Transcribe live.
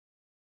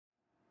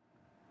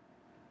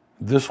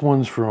This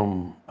one's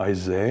from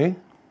izaiah,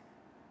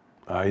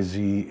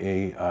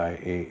 I-Z-A-I-A-H,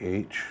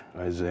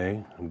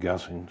 izaiah, I'm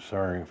guessing.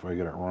 Sorry if I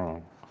get it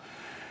wrong.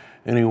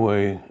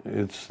 Anyway,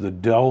 it's the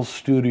Dell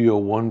Studio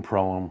 1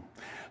 problem.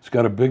 It's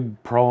got a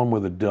big problem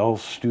with the Dell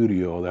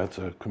Studio. That's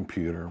a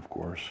computer, of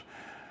course.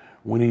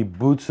 When he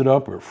boots it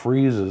up, it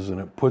freezes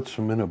and it puts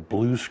him in a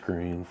blue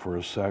screen for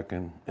a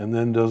second and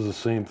then does the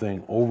same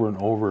thing over and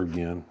over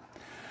again.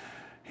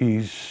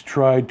 He's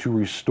tried to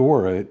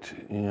restore it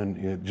and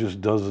it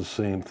just does the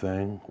same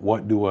thing.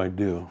 What do I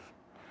do?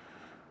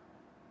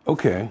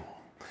 Okay.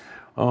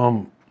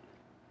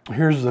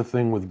 Here's the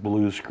thing with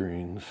blue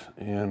screens,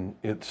 and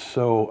it's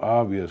so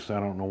obvious, I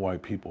don't know why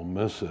people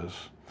miss this.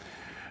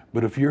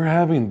 But if you're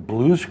having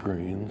blue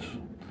screens,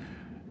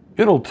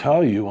 it'll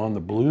tell you on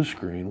the blue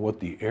screen what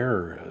the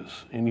error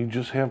is, and you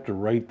just have to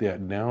write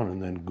that down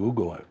and then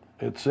Google it.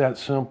 It's that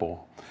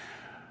simple.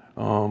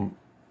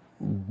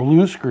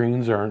 Blue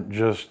screens aren't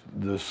just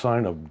the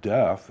sign of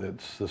death,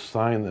 it's the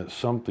sign that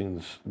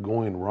something's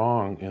going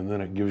wrong, and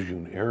then it gives you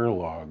an error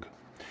log.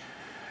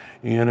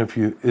 And if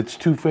it's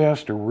too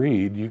fast to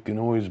read, you can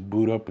always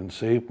boot up in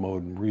safe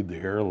mode and read the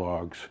error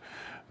logs.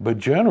 But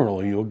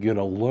generally, you'll get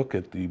a look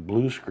at the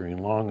blue screen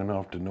long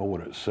enough to know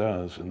what it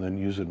says, and then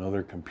use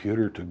another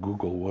computer to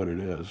Google what it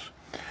is.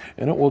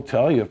 And it will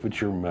tell you if it's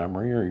your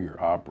memory or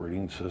your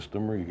operating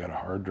system or you got a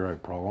hard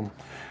drive problem.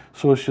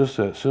 So it's just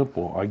that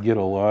simple. I get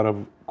a lot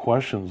of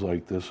questions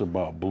like this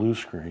about blue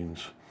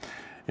screens.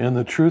 And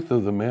the truth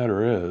of the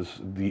matter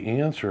is, the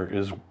answer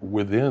is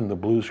within the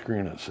blue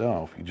screen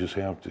itself. You just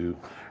have to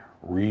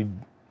read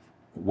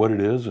what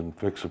it is and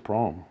fix the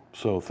problem.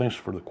 So thanks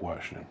for the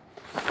question.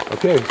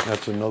 Okay,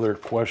 that's another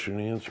question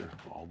and answer.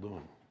 All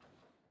done.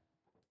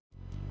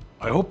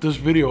 I hope this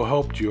video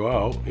helped you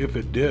out. If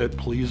it did,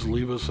 please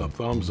leave us a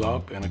thumbs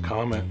up and a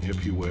comment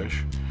if you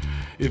wish.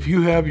 If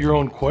you have your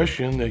own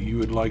question that you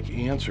would like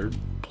answered,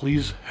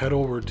 please head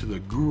over to the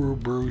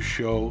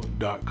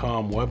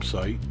gurubrewshow.com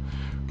website,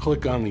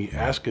 click on the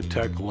Ask a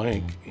Tech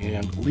link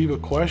and leave a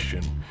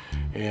question,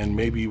 and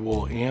maybe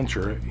we'll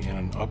answer it in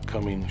an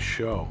upcoming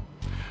show.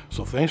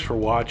 So thanks for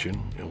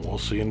watching, and we'll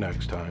see you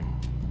next time.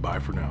 Bye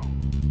for now.